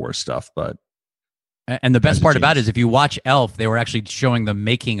Star Wars stuff. But And the best Guy's a part about it genius. is if you watch Elf, they were actually showing the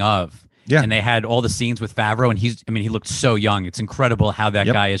making of. Yeah. And they had all the scenes with Favreau, and he looked so young. It's incredible how that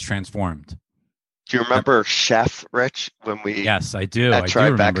Yep. guy is transformed. Do you remember Chef, Rich, when we Yes, I do. at I do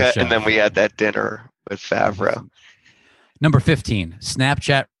remember Tribeca, Chef. and then we had that dinner with Favreau? Number 15,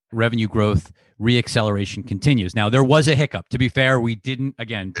 Snapchat revenue growth reacceleration continues. Now, there was a hiccup. To be fair, we didn't,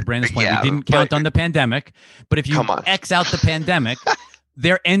 again, to Brandon's point, Yeah, we didn't count but- on the pandemic. But if you Come on. X out the pandemic,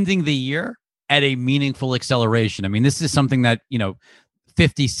 they're ending the year at a meaningful acceleration. I mean, this is something that,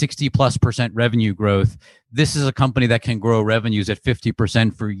 50, 60+% revenue growth. This is a company that can grow revenues at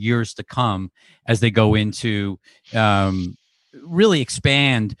 50% for years to come as they go into really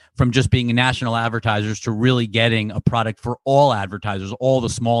expand from just being national advertisers to really getting a product for all advertisers, all the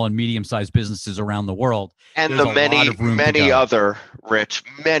small and medium-sized businesses around the world. And There's the a many, lot of room to many go. other, Rich,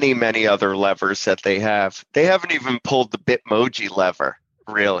 many other levers that they have. They haven't even pulled the Bitmoji lever,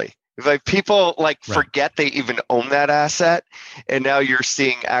 really. Like people Right. forget they even own that asset, and now you're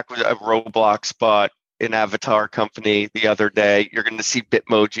seeing Roblox bought an avatar company the other day. You're going to see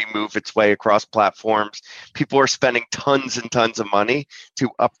Bitmoji move its way across platforms. People are spending tons and tons of money to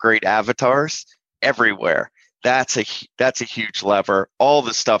upgrade avatars everywhere. That's a huge lever. All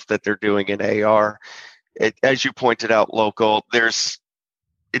the stuff that they're doing in AR, as you pointed out, local. There's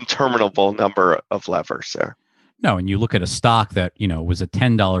interminable number of levers there. No, and you look at a stock that, was a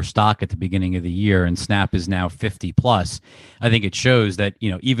 $10 stock at the beginning of the year and Snap is now 50 plus. I think it shows that,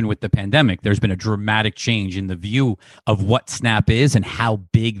 even with the pandemic, there's been a dramatic change in the view of what Snap is and how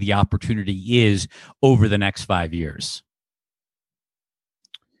big the opportunity is over the next 5 years.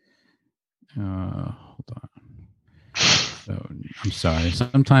 Hold on. So I'm sorry.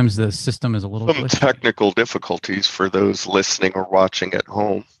 Sometimes the system is a little Some glitchy. technical difficulties for those listening or watching at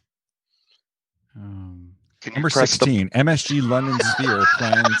home. Can you Number press 16, MSG London Sphere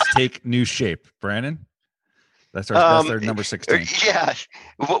plans take new shape. Brandon? That's their number 16. Yeah,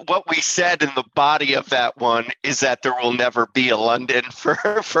 what we said in the body of that one is that there will never be a London for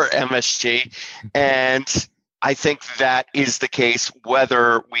MSG, and I think that is the case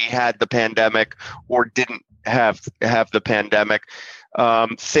whether we had the pandemic or didn't have the pandemic.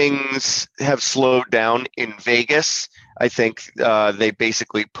 Things have slowed down in Vegas. I think they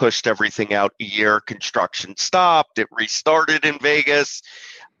basically pushed everything out a year. Construction stopped. It restarted in Vegas.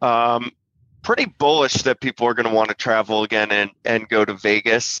 Pretty bullish that people are going to want to travel again and go to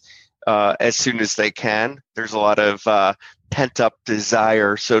Vegas as soon as they can. There's a lot of pent-up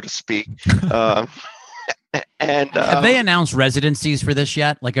desire, so to speak. And Have they announced residencies for this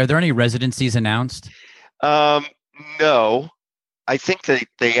yet? Like, are there any residencies announced? No. I think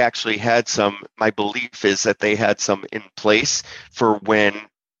they actually had some. My belief is that they had some in place for when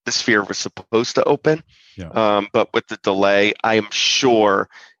the Sphere was supposed to open. Yeah. But with the delay, I am sure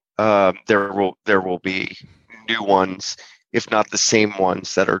there will be new ones, if not the same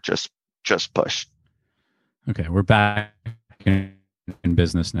ones that are just pushed. Okay, we're back in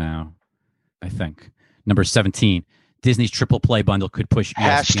business now, I think. Number 17, Disney's triple play bundle could push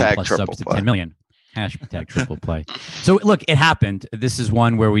ESPN Plus subs to 10 million. Hashtag triple play. So look, it happened. This is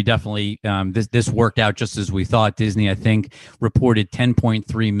one where we definitely this worked out just as we thought. Disney, I think, reported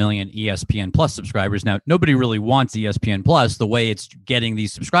 10.3 million ESPN Plus subscribers. Now, nobody really wants ESPN Plus. The way it's getting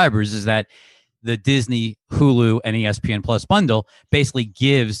these subscribers is that the Disney, Hulu, and ESPN Plus bundle basically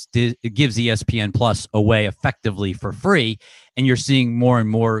gives ESPN Plus away effectively for free, and you're seeing more and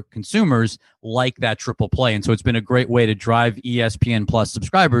more consumers like that triple play. And so it's been a great way to drive ESPN Plus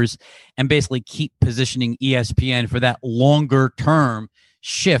subscribers and basically keep positioning ESPN for that longer term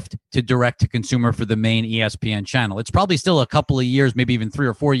shift to direct to consumer for the main ESPN channel. It's probably still a couple of years, maybe even 3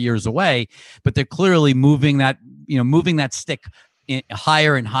 or 4 years away, but they're clearly moving that stick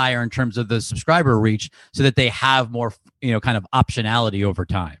higher and higher in terms of the subscriber reach so that they have more, kind of optionality over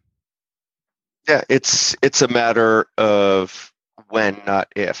time. Yeah, it's a matter of when, not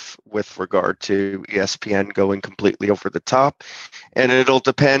if, with regard to ESPN going completely over the top. And it'll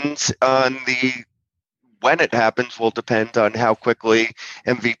depend on when it happens will depend on how quickly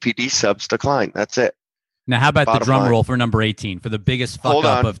MVPD subs decline. That's it. Now, how about the Bottom drum line. roll for number 18 for the biggest fuck Hold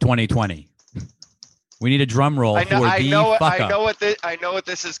up on. of 2020? We need a drum roll I know fuck up. what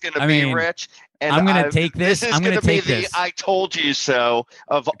this is going to I be, mean, Rich. And I'm going to take this. This is I'm going going to to be take the this. I told you so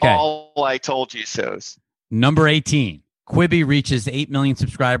of Okay. all I told you so's. Number 18, Quibi reaches 8 million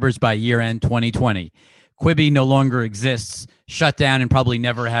subscribers by year end 2020. Quibi no longer exists, shut down, and probably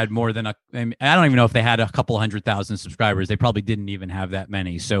never had more than I don't even know if they had a couple 100,000 subscribers. They probably didn't even have that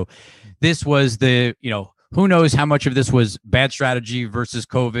many. So this was who knows how much of this was bad strategy versus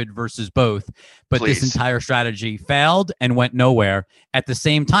COVID versus both, but this entire strategy failed and went nowhere at the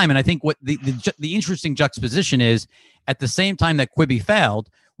same time. And I think what the interesting juxtaposition is, at the same time that Quibi failed,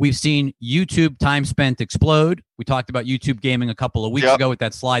 we've seen YouTube time spent explode. We talked about YouTube gaming a couple of weeks ago with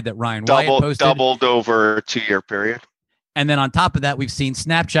that slide that Ryan Wyatt posted. Doubled over a 2-year period. And then on top of that, we've seen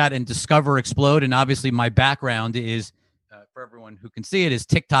Snapchat and Discover explode. And obviously my background is, for everyone who can see it, is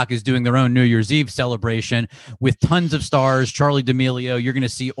TikTok is doing their own New Year's Eve celebration with tons of stars. Charli D'Amelio, you're going to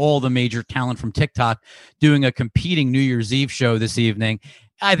see all the major talent from TikTok doing a competing New Year's Eve show this evening.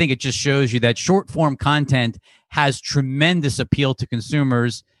 I think it just shows you that short form content has tremendous appeal to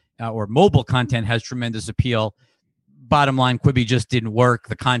consumers, or mobile content has tremendous appeal. Bottom line, Quibi just didn't work.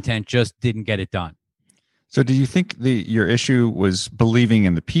 The content just didn't get it done. So do you think your issue was believing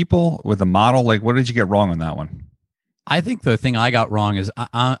in the people with the model? Like, what did you get wrong on that one? I think the thing I got wrong is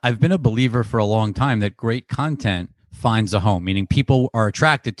I've been a believer for a long time that great content finds a home, meaning people are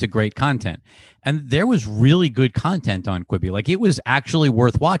attracted to great content. And there was really good content on Quibi. Like, it was actually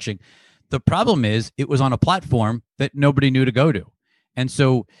worth watching. The problem is it was on a platform that nobody knew to go to. And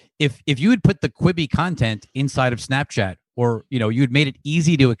so if you had put the Quibi content inside of Snapchat, or, you had made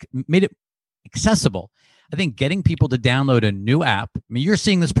it accessible, I think getting people to download a new app. I mean, you're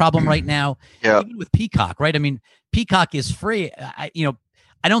seeing this problem right now, even with Peacock, right? I mean, Peacock is free. I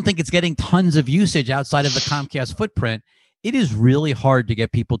don't think it's getting tons of usage outside of the Comcast footprint. It is really hard to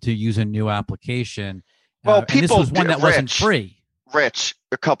get people to use a new application. Well, and this was one that wasn't free. Rich,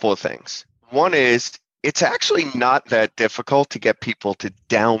 a couple of things. One is, it's actually not that difficult to get people to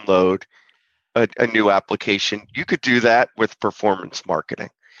download a new application. You could do that with performance marketing.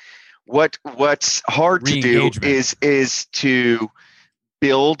 What's hard to do is to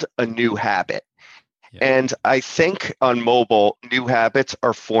build a new habit. Yeah. And I think on mobile, new habits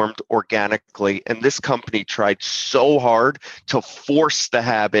are formed organically. And this company tried so hard to force the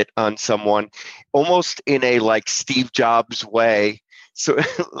habit on someone, almost in a like Steve Jobs way. So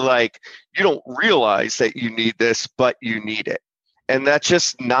like, you don't realize that you need this, but you need it. And that's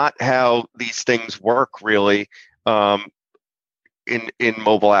just not how these things work, really, in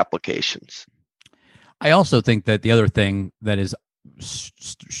mobile applications. I also think that the other thing that is,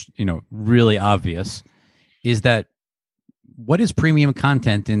 really obvious is that what is premium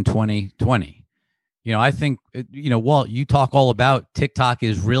content in 2020? I think, Walt, you talk all about TikTok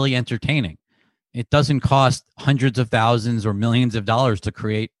is really entertaining. It doesn't cost hundreds of thousands or millions of dollars to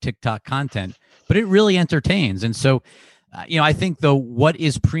create TikTok content, but it really entertains. And so, I think what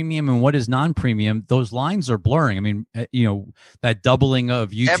is premium and what is non-premium, those lines are blurring. I mean, that doubling of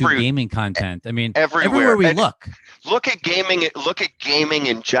YouTube gaming content. I mean, everywhere we look at gaming. Look at gaming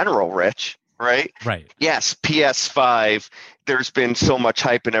in general, Rich. Right. Yes, PS5. There's been so much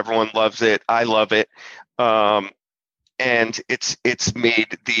hype and everyone loves it. I love it, and it's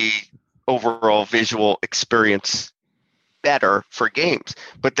made the overall visual experience better for games.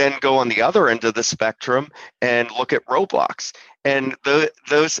 But then go on the other end of the spectrum and look at Roblox. And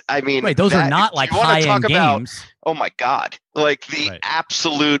those are not like high-end games. Oh my God. Like the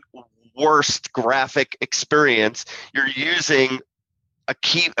absolute worst graphic experience. You're using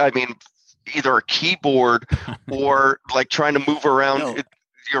either a keyboard or like trying to move around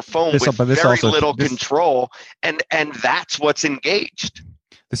your phone with very little control. And that's what's engaged.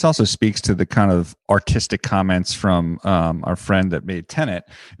 This also speaks to the kind of artistic comments from our friend that made Tenet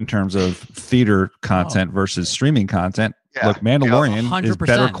in terms of theater content versus streaming content. Yeah. Look, Mandalorian is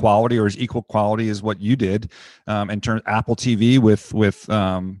better quality or is equal quality as what you did in terms of Apple TV with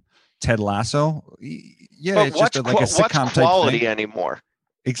Ted Lasso. Yeah, but it's just like a sitcom what's quality type thing. Anymore?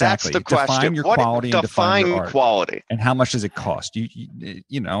 Exactly. That's the question. Define your quality and define your art. Quality. And how much does it cost?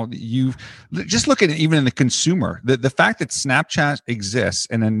 You just look at it even in the consumer. The fact that Snapchat exists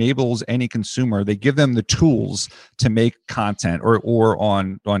and enables any consumer, they give them the tools to make content or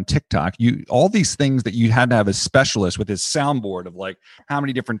on TikTok, all these things that you had to have a specialist with his soundboard of like how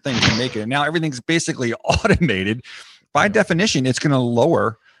many different things to make it. And now everything's basically automated. By definition, it's going to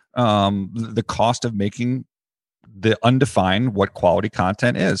lower the cost of making the undefined what quality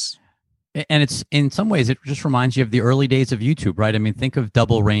content is. And it's in some ways, it just reminds you of the early days of YouTube, right? I mean, think of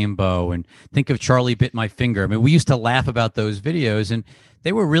Double Rainbow and think of Charlie Bit My Finger. I mean, we used to laugh about those videos and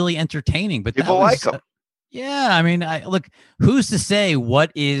they were really entertaining, but people like them. Yeah. I mean, look, who's to say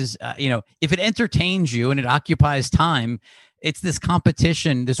what is, if it entertains you and it occupies time, it's this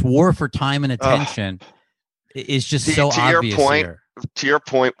competition, this war for time and attention is just so obvious here. To your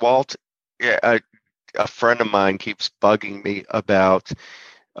point, Walt, a friend of mine keeps bugging me about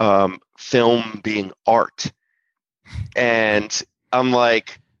film being art, and I'm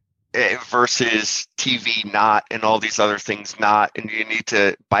like, versus TV not, and all these other things not, and you need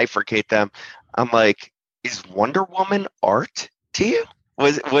to bifurcate them. I'm like, is Wonder Woman art to you?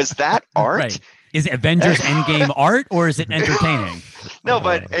 Was that art? Right. Is Avengers Endgame art or is it entertaining? No,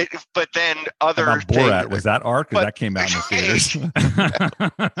 but then other Borat, things. was that art? Because that came out in the theaters.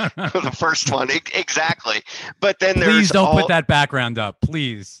 The first one, exactly. But then Please there's don't put that background up,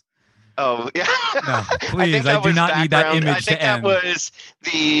 please. Oh yeah, no, please. I do not need that image I think to end. that was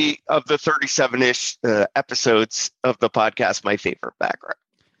of the 37-ish episodes of the podcast, my favorite background.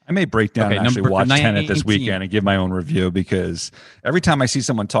 I may break down and actually watch Tenet this weekend and give my own review, because every time I see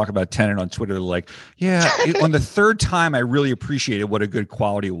someone talk about Tenet on Twitter, they're like, yeah, on the third time I really appreciated what a good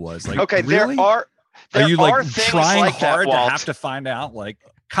quality it was. Like, okay, really? Are you like trying like hard that, to have to find out? Like,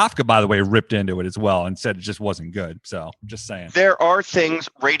 Kafka, by the way, ripped into it as well and said it just wasn't good. So I'm just saying. There are things,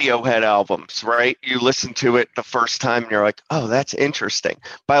 Radiohead albums, right? You listen to it the first time and you're like, oh, that's interesting.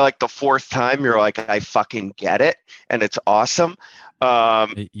 By like the fourth time, you're like, I fucking get it. And it's awesome.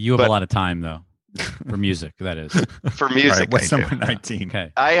 You have a lot of time, though, for music, that is. For music. Right, what's number 19?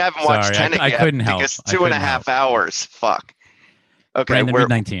 Okay. I haven't watched Tenet yet. I couldn't help. Because 2.5 hours. Fuck. Okay. Brandon, read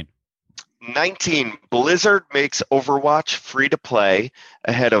 19. 19, Blizzard makes Overwatch free to play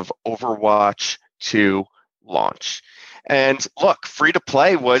ahead of Overwatch 2 launch. And look, free to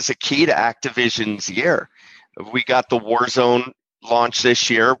play was a key to Activision's year. We got the Warzone launch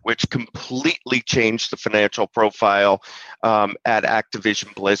this year, which completely changed the financial profile at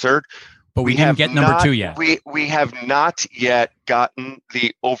Activision Blizzard. But we didn't get number 2 yet. We have not yet gotten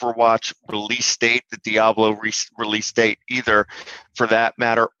the Overwatch release date, the Diablo release date either, for that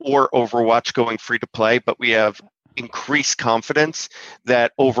matter, or Overwatch going free to play. But we have increased confidence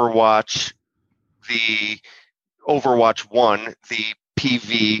that Overwatch 1, the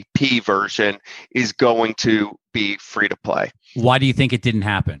PvP version, is going to be free to play. Why do you think it didn't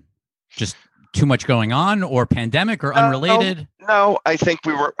happen? Just too much going on, or pandemic, or unrelated? No, I think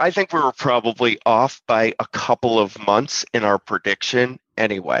we were probably off by a couple of months in our prediction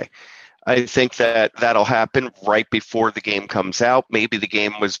anyway. I think that'll happen right before the game comes out. Maybe the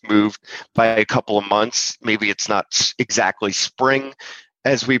game was moved by a couple of months. Maybe it's not exactly spring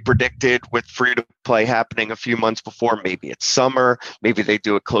as we predicted with free to play happening a few months before. Maybe it's summer. Maybe they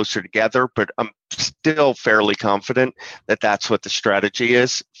do it closer together, but I'm still fairly confident that that's what the strategy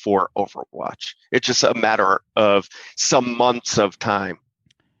is for Overwatch. It's just a matter of some months of time.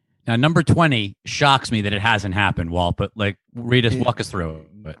 Now, number 20 shocks me that it hasn't happened, Walt, but like, walk us through it.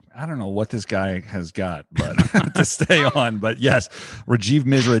 But I don't know what this guy has got, but to stay on. But yes, Rajiv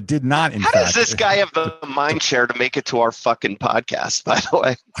Misra did not. How does this guy have the mind share to make it to our fucking podcast, by the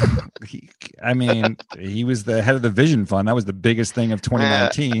way? He was the head of the Vision Fund. That was the biggest thing of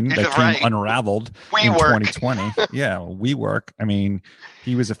 2019 that came unraveled in 2020. Yeah, WeWork. I mean,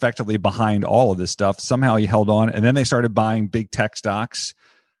 he was effectively behind all of this stuff. Somehow he held on, and then they started buying big tech stocks.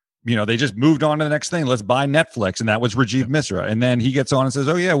 You know, they just moved on to the next thing. Let's buy Netflix. And that was Rajiv Misra. And then he gets on and says,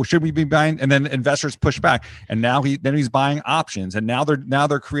 oh yeah, well, should we be buying? And then investors push back. And now he's buying options. And now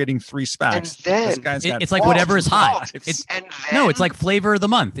they're creating 3 SPACs. And then it's like whatever is hot. It's like flavor of the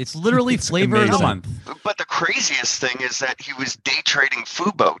month. It's literally flavor of the month. But the craziest thing is that he was day trading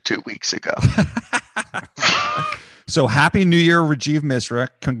Fubo 2 weeks ago. So happy New Year, Rajiv Misra.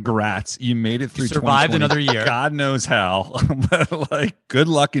 Congrats. You made it through 2020. Survived another year. God knows how. But like, good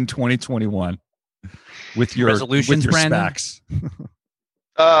luck in 2021 with your resolutions, with your SPACs.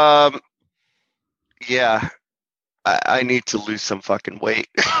 Yeah. I need to lose some fucking weight.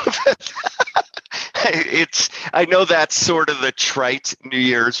 I know that's sort of the trite New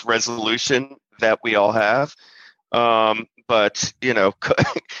Year's resolution that we all have. But you know,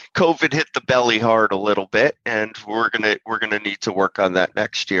 COVID hit the belly hard a little bit, and we're gonna need to work on that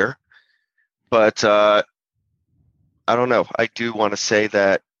next year. But I don't know. I do want to say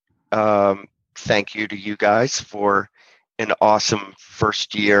that thank you to you guys for an awesome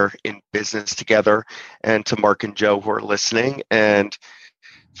first year in business together, and to Mark and Joe who are listening, and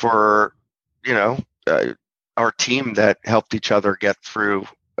for our team that helped each other get through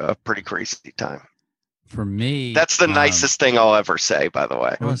a pretty crazy time. For me, that's the nicest thing I'll ever say, by the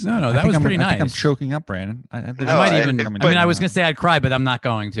way. That was pretty nice. I think I'm choking up, Brandon. I was going to say I'd cry, but I'm not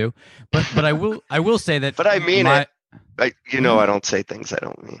going to. But I will say that. But I mean it. I don't say things I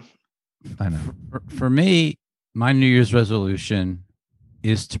don't mean. I know. For me, my New Year's resolution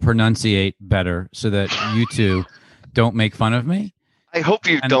is to pronunciate better so that you two don't make fun of me. I hope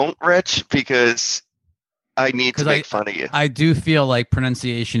you don't, Rich, because I need to make fun of you. I do feel like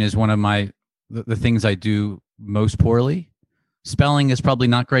pronunciation is one of my the things I do most poorly. Spelling is probably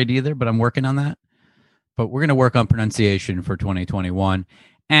not great either, but I'm working on that. But we're going to work on pronunciation for 2021.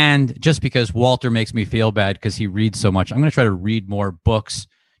 And just because Walter makes me feel bad because he reads so much, I'm going to try to read more books,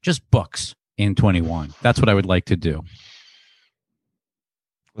 just books in 21. That's what I would like to do.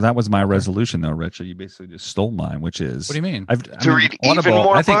 Well, that was my resolution, though, Rich. You basically just stole mine, which is. What do you mean? Read even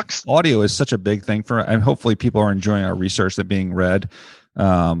more I think books? audio is such a big thing for, and hopefully people are enjoying our research that being read.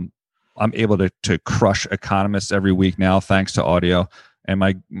 I'm able to crush economists every week now, thanks to audio. And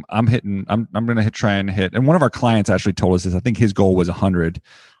I'm going to try and hit. And one of our clients actually told us this. I think his goal was 100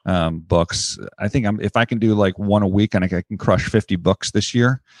 books. I think if I can do like one a week and I can crush 50 books this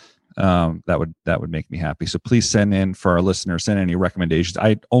year, that would make me happy. So please send in, for our listeners, send any recommendations.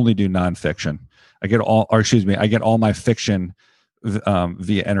 I only do nonfiction. I get all my fiction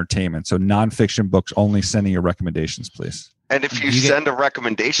via entertainment. So nonfiction books only. Sending your recommendations, please. And if you send a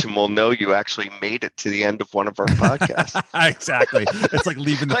recommendation, we'll know you actually made it to the end of one of our podcasts. Exactly. It's like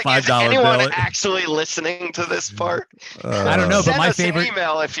leaving the $5 is anyone bill. actually listening to this part? I don't know, but my favorite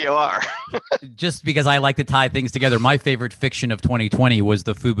email if you are. Just because I like to tie things together, my favorite fiction of 2020 was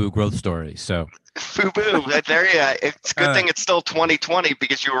the FUBU growth story. So FUBU, there you go. It's a good thing it's still 2020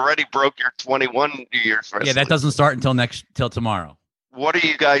 because you already broke your 21 New Year's resolution. Yeah, that doesn't start until tomorrow. What are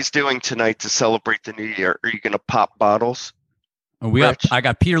you guys doing tonight to celebrate the new year? Are you going to pop bottles? I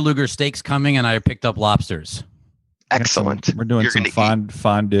got Peter Luger steaks coming, and I picked up lobsters. Excellent. We're doing some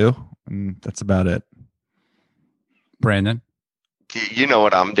fondue, and that's about it. Brandon? You know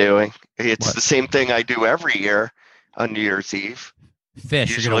what I'm doing. It's the same thing I do every year on New Year's Eve.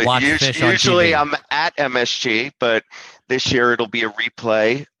 Fish. You're going to watch fish on Usually TV. I'm at MSG, but this year it'll be a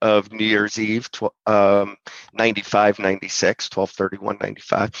replay of New Year's Eve, 95, 96, 12/31,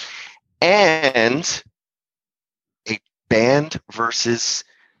 95. And a band versus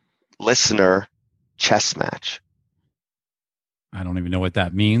listener chess match. I don't even know what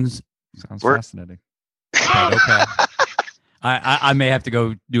that means. Sounds fascinating. But okay. I may have to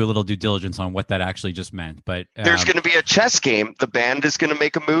go do a little due diligence on what that actually just meant. But there's going to be a chess game. The band is going to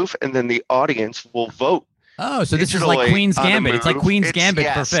make a move, and then the audience will vote. Oh, so this is like Queen's Gambit. It's like Queen's Gambit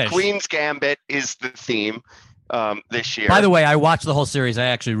for fish. Queen's Gambit is the theme this year. By the way, I watched the whole series. I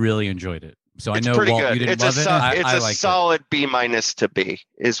actually really enjoyed it. So it's I know pretty Walt, good. you didn't it's love it. It's a solid B- to B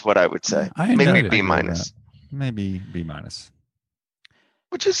is what I would say. Maybe B-. Maybe B-.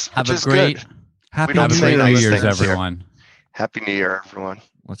 Which is great good. Happy New Year's, everyone. Happy New Year, everyone.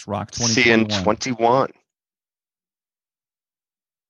 Let's rock 2021. See you in 21.